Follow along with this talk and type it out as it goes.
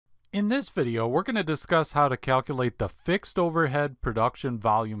In this video, we're going to discuss how to calculate the fixed overhead production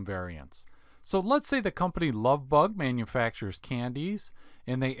volume variance. So let's say the company Lovebug manufactures candies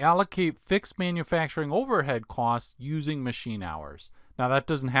and they allocate fixed manufacturing overhead costs using machine hours. Now that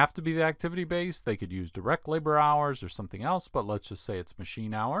doesn't have to be the activity based. They could use direct labor hours or something else, but let's just say it's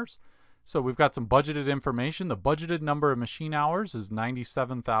machine hours. So we've got some budgeted information. The budgeted number of machine hours is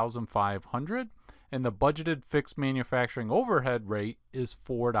 97,500. And the budgeted fixed manufacturing overhead rate is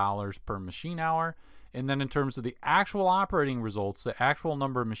 $4 per machine hour. And then in terms of the actual operating results, the actual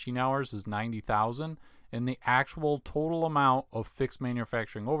number of machine hours is 90,000, and the actual total amount of fixed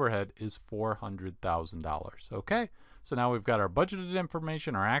manufacturing overhead is $400,000. Okay, so now we've got our budgeted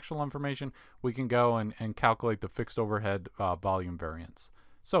information, our actual information. We can go and calculate the fixed overhead volume variance.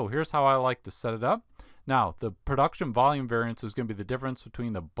 So here's how I like to set it up. Now, the production volume variance is going to be the difference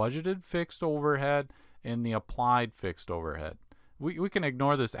between the budgeted fixed overhead and the applied fixed overhead. We can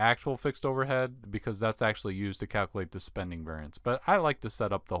ignore this actual fixed overhead because that's actually used to calculate the spending variance. But I like to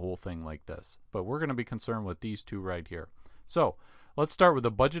set up the whole thing like this. But we're going to be concerned with these two right here. So let's start with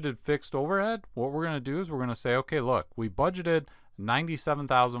the budgeted fixed overhead. What we're going to do is we're going to say, okay, look, we budgeted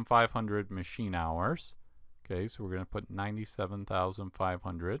 97,500 machine hours. Okay, so we're going to put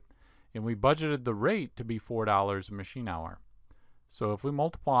 97,500. And we budgeted the rate to be $4 a machine hour. So if we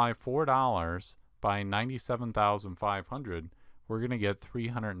multiply $4 by 97,500, we're going to get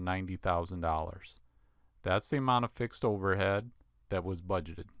 $390,000. That's the amount of fixed overhead that was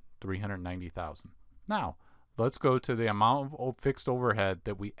budgeted, $390,000. Now, let's go to the amount of fixed overhead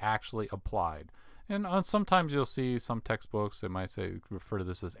that we actually applied. And sometimes you'll see some textbooks, they might say, refer to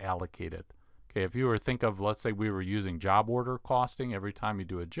this as allocated. Okay, if you were to think of, let's say we were using job order costing, every time you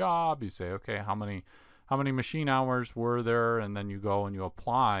do a job, you say, okay, how many machine hours were there? And then you go and you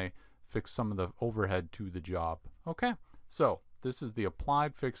apply, fix some of the overhead to the job. Okay, so this is the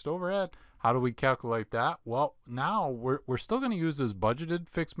applied fixed overhead. How do we calculate that? Well, now we're still going to use this budgeted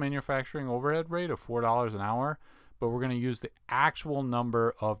fixed manufacturing overhead rate of $4 an hour, but we're going to use the actual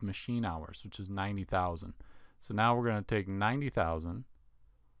number of machine hours, which is 90,000. So now we're going to take 90,000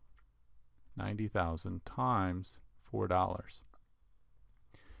 times $4.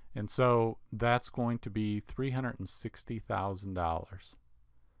 And so that's going to be $360,000.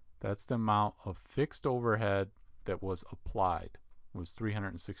 That's the amount of fixed overhead that was applied, was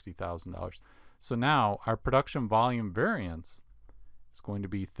 $360,000. So now our production volume variance is going to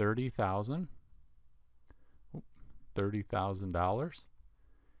be $30,000,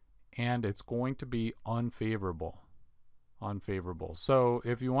 and it's going to be unfavorable. So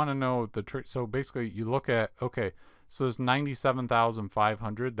if you want to know the trick, so basically you look at, okay, so it's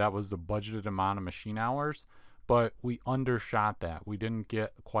 97,500, that was the budgeted amount of machine hours, but we undershot that. We didn't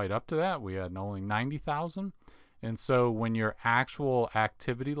get quite up to that. We had only 90,000. And so when your actual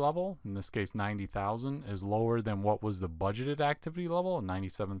activity level, in this case 90,000, is lower than what was the budgeted activity level,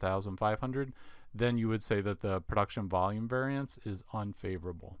 97,500, then you would say that the production volume variance is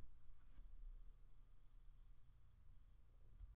unfavorable.